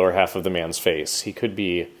see the lower half of the man's face. He could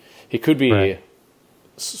be Right.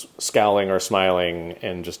 scowling or smiling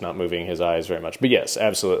and just not moving his eyes very much. But yes,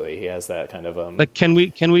 absolutely, he has that kind of. Can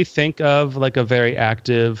we think of a very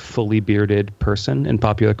active, fully bearded person in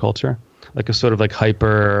popular culture, like a sort of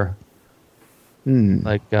hyper,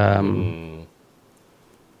 a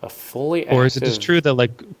fully active... Or is it just true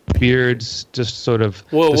that beards just sort of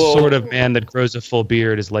sort of man that grows a full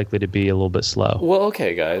beard is likely to be a little bit slow? Well,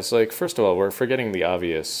 okay, guys. First of all, we're forgetting the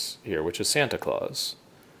obvious here, which is Santa Claus.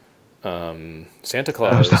 Santa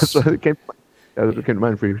Claus. It came to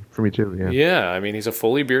mind for me too. Yeah. Yeah, I mean, he's a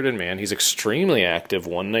fully bearded man. He's extremely active,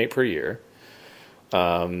 one night per year.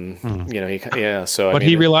 So But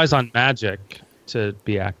he relies on magic to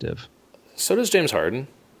be active. So does James Harden.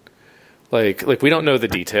 Like we don't know the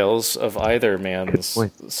details of either man's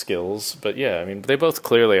skills, but yeah, I mean, they both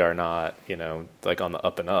clearly are not, on the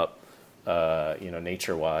up and up,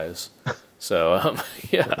 nature wise. So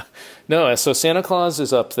yeah, no. So Santa Claus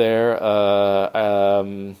is up there.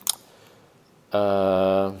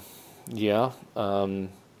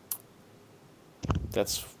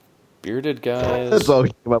 That's bearded guys. That's all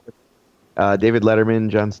we came up with. David Letterman,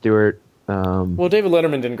 Jon Stewart. Well, David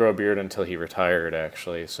Letterman didn't grow a beard until he retired,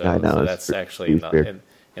 actually. So, I know, so that's actually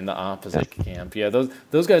in the opposite camp. Yeah,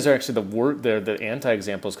 those guys are actually they're the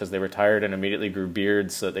anti-examples because they retired and immediately grew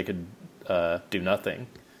beards so that they could do nothing.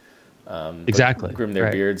 Exactly. Groom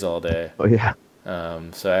their beards all day. Oh yeah.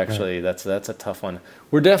 So actually, that's a tough one.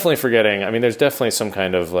 We're definitely forgetting. I mean, there's definitely some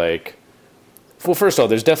kind of Well, first of all,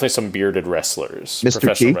 there's definitely some bearded wrestlers,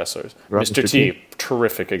 professional wrestlers. Mr. T,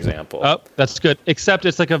 terrific example. Oh, that's good. Except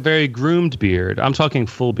it's a very groomed beard. I'm talking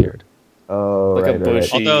full beard. Oh, a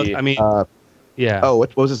bushy. Although, I mean, yeah. Oh,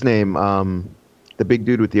 what was his name? The big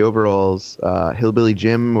dude with the overalls, Hillbilly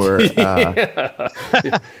Jim, or yeah.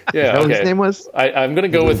 What his name was? I'm gonna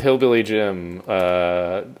go with Hillbilly Jim.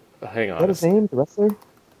 Hang on. What his name? The wrestler?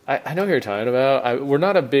 I know who you're talking about. We're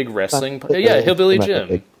not a big wrestling. Hillbilly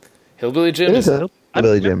Jim. Hillbilly Jim is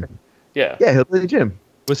Hillbilly Jim. Yeah. Yeah, Hillbilly Jim.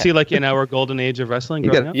 Was he in our golden age of wrestling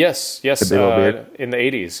growing up? Yes. The big old beard. In the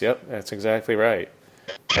 80s. Yep, that's exactly right.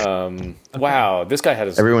 Wow, this guy had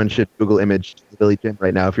his. Everyone should Google image Billy Jim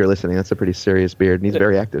right now if you're listening. That's a pretty serious beard, and he's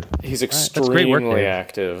very active. He's That's great work, extremely Dave.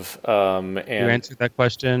 active. You And answered that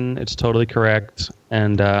question. It's totally correct.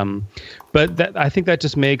 And but I think that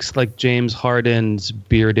just makes like James Harden's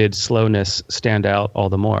bearded slowness stand out all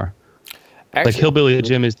the more. Like actually, Hillbilly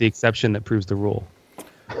Jim is the exception that proves the rule.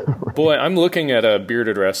 boy, I'm looking at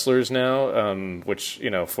bearded wrestlers now, which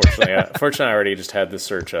fortunately, I already just had this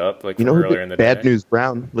search up like You from know who earlier in the Bad day. News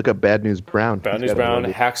Brown? Look up Bad News Brown. Bad He's News got a Brown,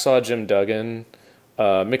 beard. Hacksaw Jim Duggan,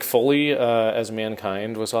 Mick Foley as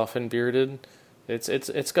Mankind was often bearded.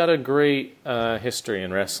 It's got a great history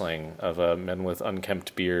in wrestling of men with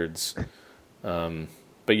unkempt beards.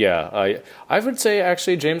 But yeah, I would say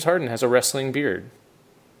actually James Harden has a wrestling beard.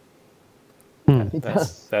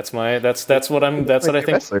 That's what I think.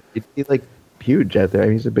 Wrestler. He's like huge out there. I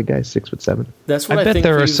mean, he's a big guy, 6'7". That's I what I, bet think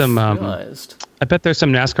there are we've some, realized. I bet there's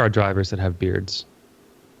some NASCAR drivers that have beards.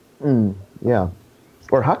 Yeah.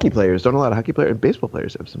 Or hockey players. Don't a lot of hockey players and baseball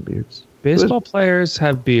players have some beards. Baseball players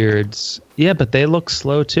have beards. Yeah, but they look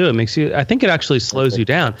slow too. It makes you. I think it actually slows you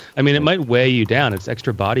down. I mean, it might weigh you down. It's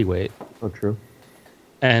extra body weight, Oh, true.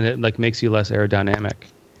 and it like makes you less aerodynamic.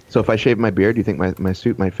 So if I shave my beard, do you think my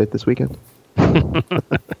suit might fit this weekend?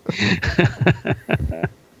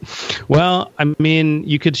 Well, I mean,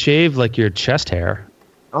 you could shave like your chest hair.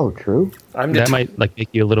 Oh, true. That might like make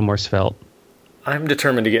you a little more svelte. I'm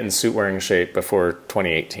determined to get in suit wearing shape before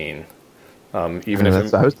 2018. Even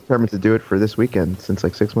if I was determined to do it for this weekend since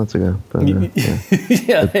like 6 months ago. But,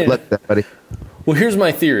 yeah. yeah. Let that, buddy. Well, here's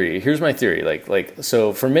my theory. Like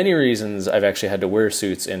so for many reasons I've actually had to wear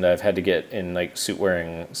suits and I've had to get in like suit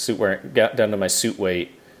wearing got down to my suit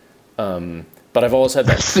weight. But I've always had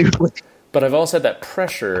that But I've also had that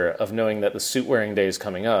pressure of knowing that the suit wearing day is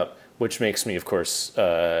coming up, which makes me, of course,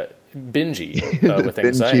 bingy with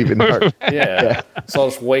anxiety. Even harder. Yeah. So I'll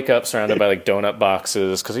just wake up surrounded by like donut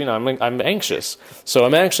boxes because I'm anxious. So I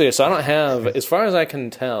don't have, as far as I can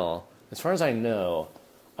tell, as far as I know,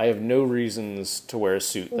 I have no reasons to wear a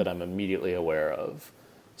suit that I'm immediately aware of.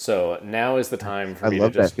 So now is the time for me to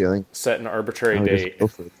just set an arbitrary date. Just go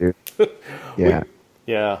for it, dude. Yeah.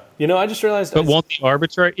 Yeah. I just realized. But won't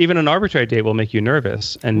even an arbitrary date will make you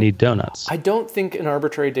nervous and need donuts? I don't think an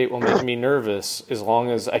arbitrary date will make me nervous as long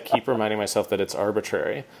as I keep reminding myself that it's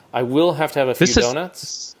arbitrary. I will have to have a few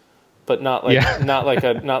donuts, but not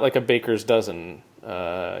like a baker's dozen.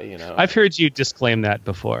 I've heard you disclaim that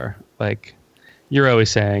before. Like you're always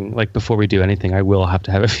saying, like before we do anything, I will have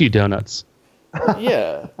to have a few donuts.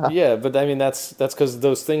 Yeah. But I mean that's because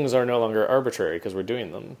those things are no longer arbitrary because we're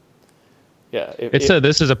doing them. Yeah,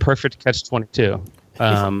 this is a perfect catch-22.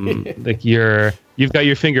 Like you've got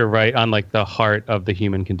your finger right on like the heart of the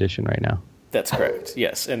human condition right now. That's correct.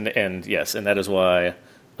 Yes, and that is why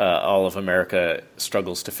all of America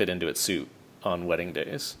struggles to fit into its suit on wedding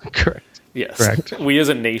days. Correct. Yes. Correct. We as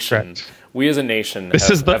a nation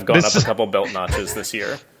have gone up a couple belt notches this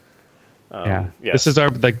year. Yes. Yes. This is our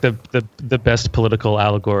like the best political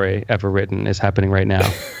allegory ever written is happening right now.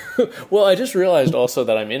 Well, I just realized also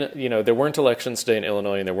that I'm in. There weren't elections today in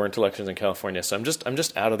Illinois, and there weren't elections in California, so I'm just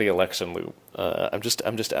out of the election loop. I'm just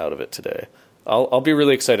out of it today. I'll be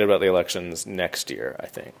really excited about the elections next year. I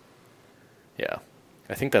think. Yeah,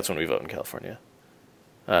 I think that's when we vote in California.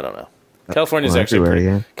 I don't know. California's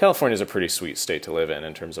California's a pretty sweet state to live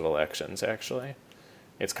in terms of elections. Actually,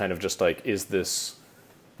 it's kind of just like, is this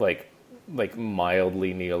like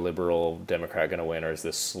mildly neoliberal Democrat going to win, or is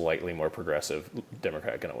this slightly more progressive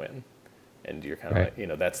Democrat going to win? And you're kind of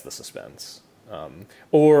like, that's the suspense.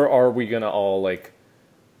 Or are we going to all like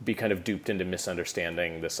be kind of duped into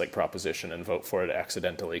misunderstanding this like proposition and vote for it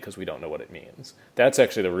accidentally because we don't know what it means? That's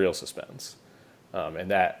actually the real suspense. And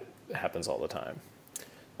that happens all the time.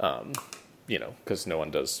 Because no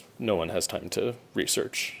one has time to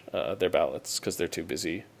research their ballots because they're too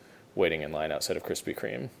busy waiting in line outside of Krispy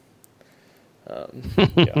Kreme.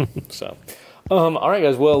 So, all right,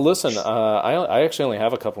 guys. Well, listen, I actually only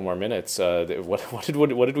have a couple more minutes. What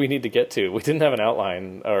did we need to get to? We didn't have an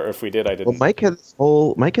outline, or if we did, I didn't. Well, Mike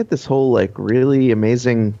had this whole like really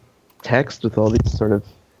amazing text with all these sort of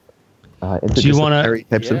interdisciplinary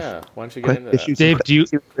types of. Yeah, why don't you get into that? Dave, do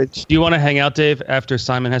you want to hang out, Dave, after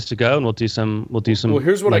Simon has to go, and we'll do some. Well,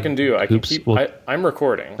 here's what like, I can do. I can keep. I'm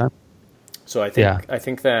recording, so I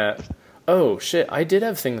think that. Oh shit! I did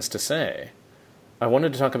have things to say. I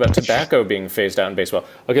wanted to talk about tobacco being phased out in baseball.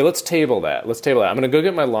 Okay, let's table that. I'm going to go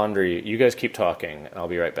get my laundry. You guys keep talking, and I'll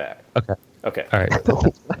be right back. Okay. All right.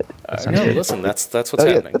 No, listen, that's what's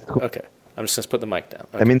happening. Cool. Okay. I'm just going to put the mic down.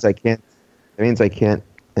 Okay. That means I can't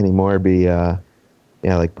anymore be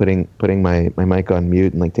Yeah, like putting my mic on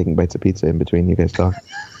mute and like taking bites of pizza in between you guys talk.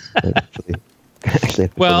 Actually,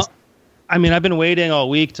 Well, I mean, I've been waiting all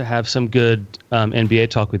week to have some good NBA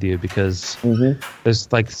talk with you because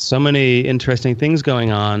there's like so many interesting things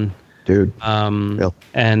going on, dude.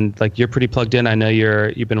 And like you're pretty plugged in. I know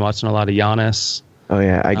you've been watching a lot of Giannis. Oh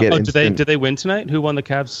yeah, I get. Did they win tonight? Who won the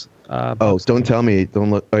Cavs? Don't tell me. Don't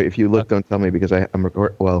look. If you look, don't tell me because I'm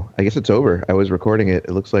record. Well, I guess it's over. I was recording it.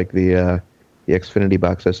 It looks like the Xfinity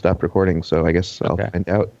box has stopped recording, so I guess I'll find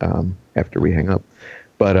out after we hang up.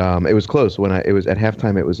 But it was close when it was at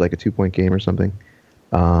halftime. It was like a 2-point game or something.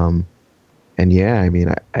 And yeah, I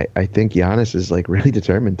mean, I think Giannis is like really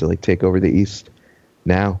determined to like take over the East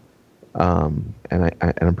now. And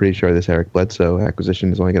I'm pretty sure this Eric Bledsoe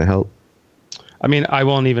acquisition is only going to help. I mean, I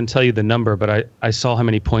won't even tell you the number, but I saw how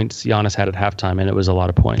many points Giannis had at halftime, and it was a lot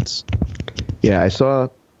of points. Yeah, I saw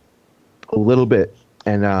a little bit,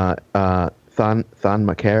 and Thon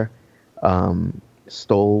Maker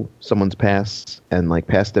stole someone's pass and like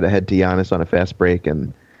passed it ahead to Giannis on a fast break.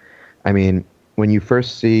 And I mean, when you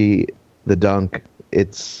first see the dunk,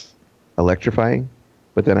 it's electrifying.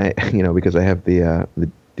 But then because I have the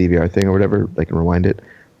DVR thing or whatever, I can rewind it.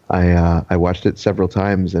 I watched it several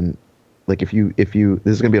times, and like if you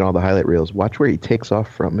this is gonna be on all the highlight reels. Watch where he takes off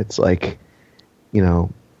from. It's like,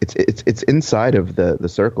 it's inside of the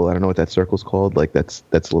circle. I don't know what that circle's called. Like that's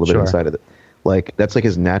a little bit inside of it. Like that's like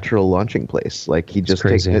his natural launching place. Like he just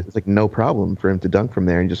takes it. It's like no problem for him to dunk from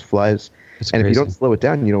there and just flies. It's and crazy. If you don't slow it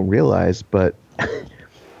down, you don't realize. But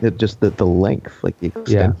just the length, like the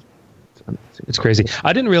extent. It's crazy.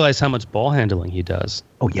 I didn't realize how much ball handling he does.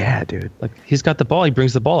 Oh yeah, dude. Like he's got the ball. He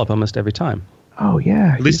brings the ball up almost every time. Oh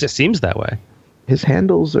yeah. At least it seems that way. His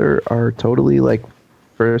handles are totally like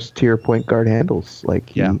first tier point guard handles.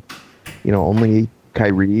 Like only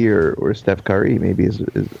Kyrie or Steph Curry maybe is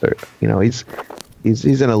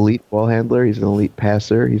he's an elite ball handler. He's an elite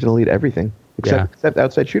passer. He's an elite everything except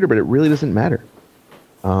outside shooter. But it really doesn't matter.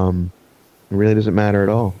 It really doesn't matter at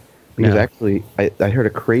all. Because actually, I heard a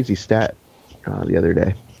crazy stat the other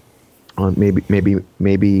day on maybe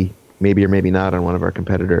or maybe not on one of our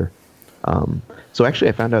competitor. So actually,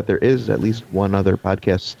 I found out there is at least one other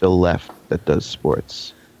podcast still left that does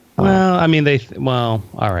sports. Well, I mean, all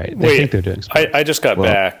right. They think they're doing sports. I just got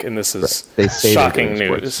back, and this is shocking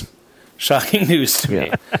news. Shocking news to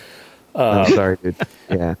me. I'm sorry, dude.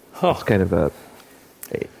 Yeah, it's kind of a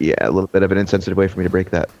little bit of an insensitive way for me to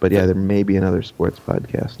break that. But yeah, there may be another sports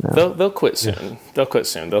podcast now. They'll quit soon. Yeah. They'll quit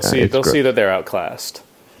soon. They'll see that they're outclassed.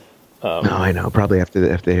 No, I know. Probably after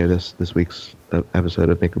they hear this week's episode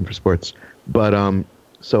of Make Room for Sports. But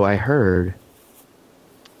so I heard,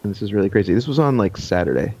 and this is really crazy. This was on like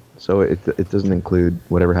Saturday, so it doesn't include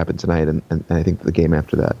whatever happened tonight, and I think the game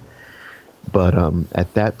after that. But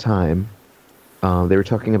at that time, they were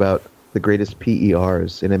talking about the greatest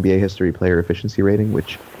PERs in NBA history, player efficiency rating,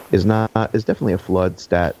 which is definitely a flawed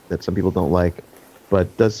stat that some people don't like,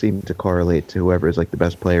 but does seem to correlate to whoever is like the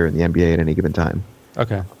best player in the NBA at any given time.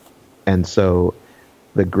 Okay. And so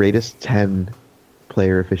the greatest 10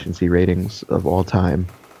 player efficiency ratings of all time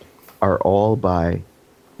are all by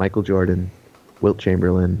Michael Jordan, Wilt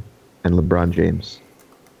Chamberlain, and LeBron James.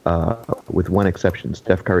 With one exception,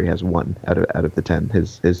 Steph Curry has one out of the 10.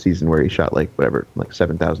 His season where he shot like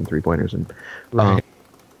 7,000 3-pointers, and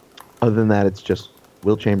other than that, it's just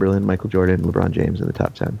Wilt Chamberlain, Michael Jordan, LeBron James in the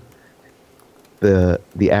top 10.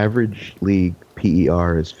 The average league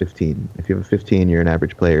PER is 15. If you have a 15, you're an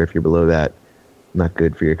average player. If you're below that, not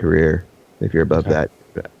good for your career. If you're above that,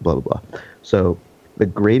 blah blah blah. So the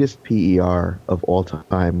greatest PER of all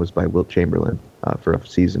time was by Wilt Chamberlain for a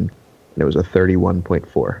season. And it was a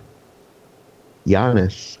 31.4.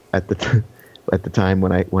 Giannis at the time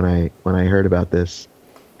when I heard about this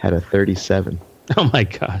had a 37. Oh my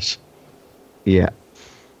gosh. Yeah.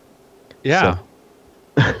 Yeah.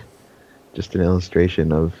 So, just an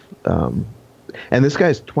illustration of, and this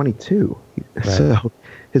guy's 22, right. So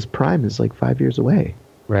his prime is like 5 years away.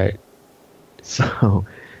 Right. So,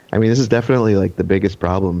 I mean, this is definitely like the biggest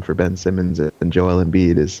problem for Ben Simmons and Joel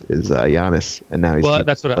Embiid is Giannis, and now he's. Well,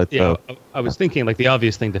 that's what I was thinking. Like the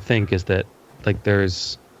obvious thing to think is that like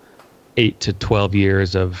there's 8 to 12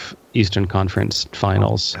 years of Eastern Conference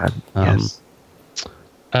Finals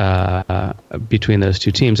between those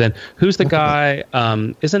two teams. And who's the guy?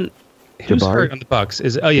 Who's hurt on the Bucks?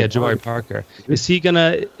 Jabari Parker. Is he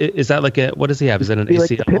gonna? Is that like what does he have? Is it an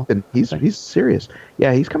ACL? Like Pippen. He's serious.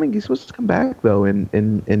 Yeah, he's coming. He's supposed to come back though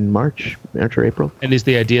in March or April. And is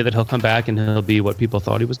the idea that he'll come back and he'll be what people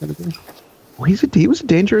thought he was going to be? Well, he was a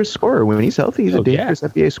dangerous scorer when he's healthy. He's a dangerous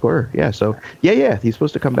NBA scorer. Yeah. So yeah, he's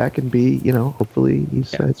supposed to come back and be hopefully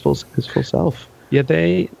he's his full self. Yeah,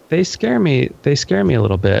 they scare me. They scare me a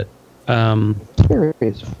little bit. Scary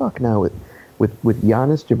as fuck now with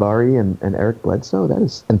Giannis, Jabari, and Eric Bledsoe. That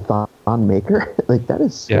is, and Thon Maker. Like, that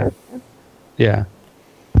is scary. Yeah.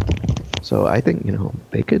 So I think,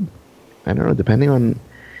 they could, I don't know, depending on,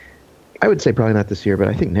 I would say probably not this year, but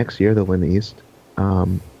I think next year they'll win the East.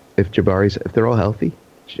 If they're all healthy,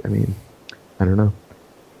 I mean, I don't know.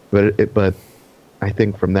 But I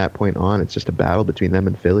think from that point on, it's just a battle between them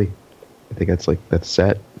and Philly. I think that's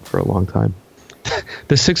set for a long time.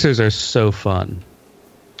 The Sixers are so fun.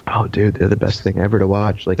 Oh, dude, they're the best thing ever to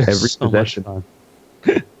watch. Like, every so possession. much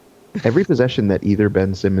fun. Every possession that either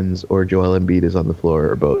Ben Simmons or Joel Embiid is on the floor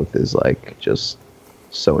or both is like just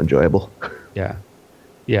so enjoyable. Yeah.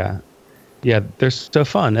 They're so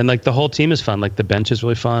fun, and like the whole team is fun. Like the bench is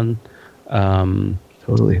really fun.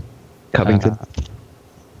 Totally. Covington.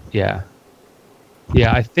 Yeah.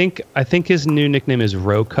 I think his new nickname is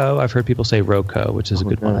Roko. I've heard people say Roko, which is a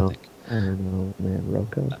good one. I think. I don't know, man.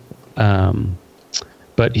 Roko.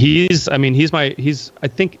 But I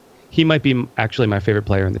think he might be actually my favorite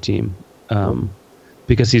player in the team,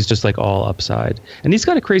 because he's just like all upside, and he's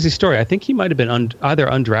got a crazy story. I think he might have been either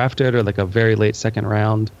undrafted or like a very late second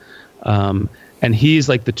round, and he's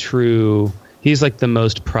like he's like the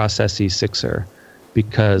most processy Sixer,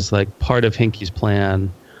 because like part of Hinkie's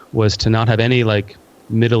plan was to not have any like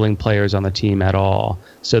middling players on the team at all,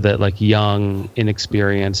 so that like young,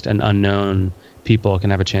 inexperienced, and unknown people can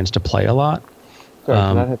have a chance to play a lot. Sorry,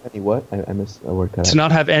 to not have any what? I missed a word cut out. To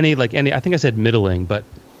not have any I think I said middling, but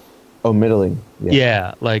middling.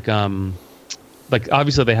 Yeah, like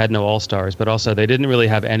obviously they had no all-stars, but also they didn't really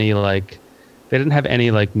have any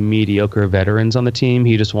mediocre veterans on the team.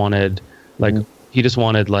 He just wanted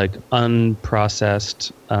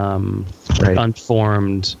unprocessed,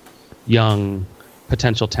 unformed, young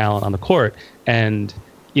potential talent on the court. And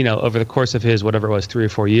over the course of his whatever it was 3 or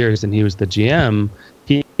 4 years, and he was the GM,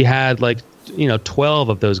 he had 12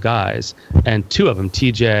 of those guys, and 2 of them,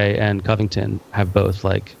 TJ and Covington, have both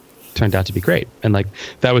turned out to be great. And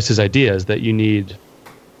that was his idea, is that you need,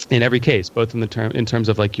 in every case, both in terms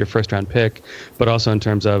of your first round pick, but also in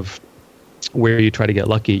terms of where you try to get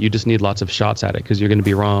lucky, you just need lots of shots at it, because you're going to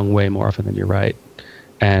be wrong way more often than you're right.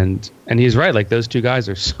 And he's right. Those 2 guys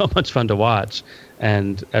are so much fun to watch,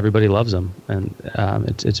 and everybody loves them. And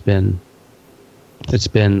it's been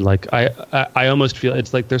I almost feel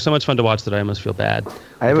it's they're so much fun to watch that I almost feel bad.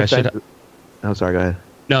 I have a friend. Oh, sorry. Go ahead.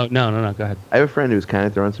 No. Go ahead. I have a friend who's kind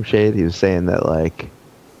of throwing some shade. He was saying that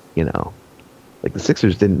the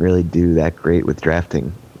Sixers didn't really do that great with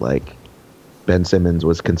drafting. Ben Simmons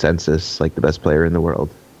was consensus the best player in the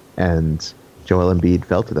world, and Joel Embiid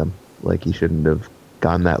fell to them. He shouldn't have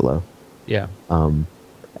gone that low. Yeah. And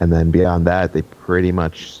then beyond that, they pretty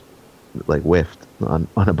much whiffed on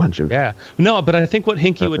a bunch of. Yeah. No, but I think what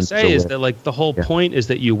Hinkie would say is that the whole point is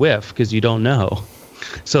that you whiff because you don't know.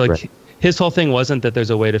 So his whole thing wasn't that there's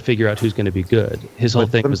a way to figure out who's going to be good. His whole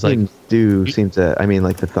thing was teams do seem to. I mean,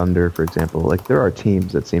 the Thunder, for example. There are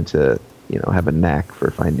teams that seem to have a knack for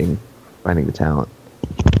finding the talent.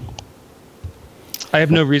 I have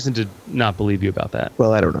no reason to not believe you about that.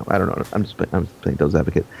 Well, I don't know. I'm playing devil's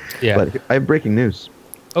advocate. Yeah. But I have breaking news.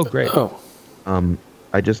 Oh, great.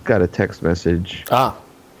 I just got a text message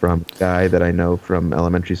from a guy that I know from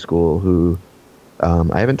elementary school who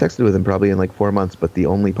I haven't texted with him probably in 4 months, but the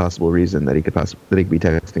only possible reason that he could be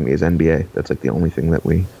texting me is NBA. That's the only thing that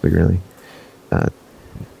we really.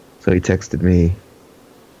 So he texted me,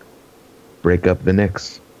 break up the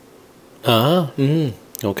Knicks.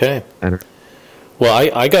 Okay.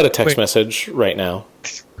 Well, I got a text message right now.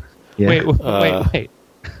 Yeah. Wait.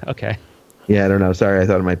 Okay. Yeah, I don't know. Sorry, I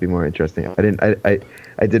thought it might be more interesting. I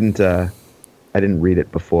didn't read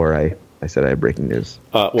it before I said I had breaking news.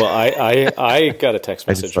 Well, I got a text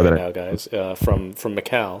message right now, guys, from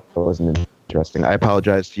Mikal. It wasn't interesting. I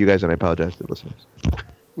apologize to you guys, and I apologize to the listeners.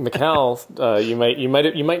 Mikal,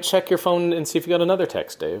 you might check your phone and see if you got another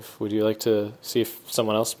text, Dave. Would you like to see if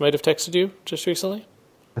someone else might have texted you just recently?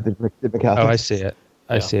 Did Mikal I see it.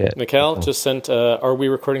 I see it. Mikal just sent, "Are we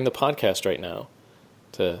recording the podcast right now?"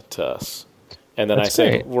 to us. And then I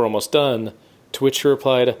said, "We're almost done." To which he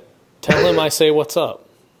replied, "Tell him I say what's up."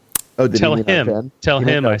 Oh, did tell he mean him. Tell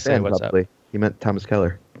him I say what's probably. up. He meant Thomas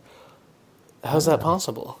Keller. How's that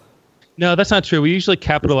possible? No, that's not true. We usually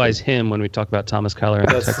capitalize him when we talk about Thomas Keller in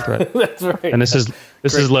the text thread. That's right. And this is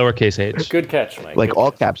lowercase h. Good catch, Mike. Good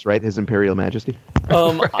all caps, right? His Imperial Majesty.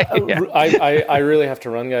 I really have to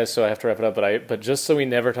run, guys, so I have to wrap it up. But just so we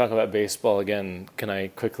never talk about baseball again, can I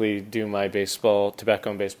quickly do my tobacco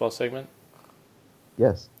and baseball segment?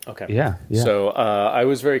 Yes. Okay. Yeah. So I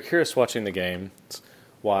was very curious watching the game.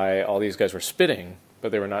 why all these guys were spitting,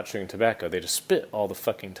 but they were not chewing tobacco. They just spit all the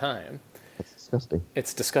fucking time. That's disgusting.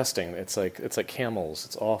 It's disgusting. It's like camels.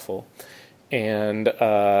 It's awful. And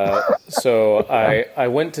so I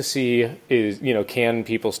went to see can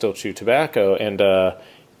people still chew tobacco,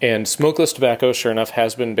 and smokeless tobacco, sure enough,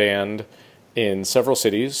 has been banned in several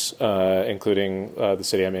cities, including the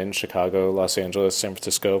city I'm in, Chicago, Los Angeles, San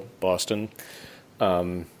Francisco, Boston.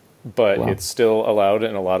 But Wow. it's still allowed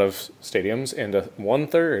in a lot of stadiums, and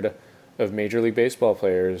 1/3 of Major League Baseball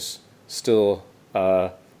players still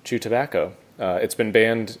chew tobacco. It's been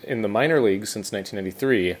banned in the minor leagues since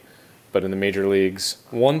 1993, but in the major leagues,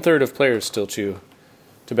 1/3 of players still chew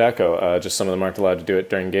tobacco. Just some of them aren't allowed to do it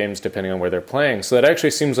during games, depending on where they're playing. So that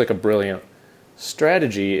actually seems like a brilliant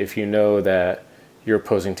strategy if you know that your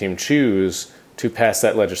opposing team chews, to pass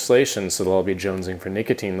that legislation so they'll all be jonesing for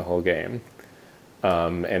nicotine the whole game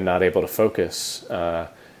and not able to focus.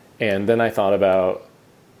 And then I thought about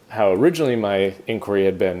how originally my inquiry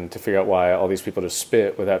had been to figure out why all these people just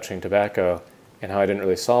spit without chewing tobacco, and how I didn't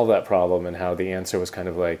really solve that problem, and how the answer was kind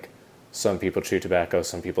of like, some people chew tobacco,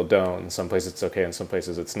 some people don't. In some places it's okay, in some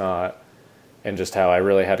places it's not. And just how I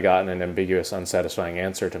really had gotten an ambiguous, unsatisfying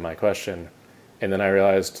answer to my question. And then I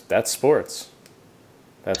realized that's sports.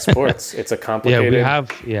 That's sports. It's a complicated...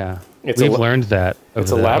 We've learned that over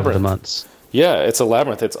the labyrinth. months. Yeah, it's a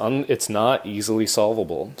labyrinth. It's not easily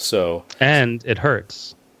solvable. So... And it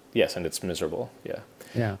hurts. Yes, and it's miserable. Yeah.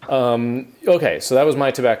 Yeah. Okay, so that was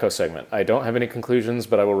my tobacco segment. I don't have any conclusions,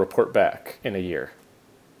 but I will report back in a year.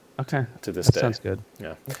 Okay. To this that day. Sounds good.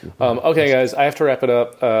 Yeah. Okay, guys, I have to wrap it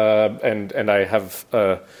up, and I have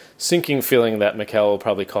a sinking feeling that Mikkel will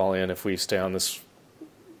probably call in if we stay on this,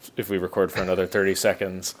 if we record for another 30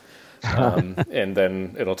 seconds, and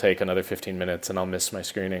then it'll take another 15 minutes, and I'll miss my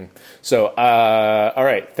screening. So, all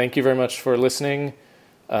right, thank you very much for listening,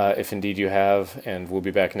 if indeed you have, and we'll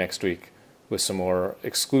be back next week with some more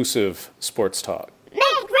exclusive sports talk.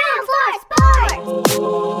 Make room for sports!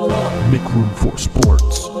 Make room for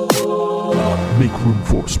sports. Make room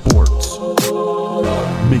for sports.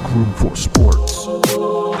 Make room for sports.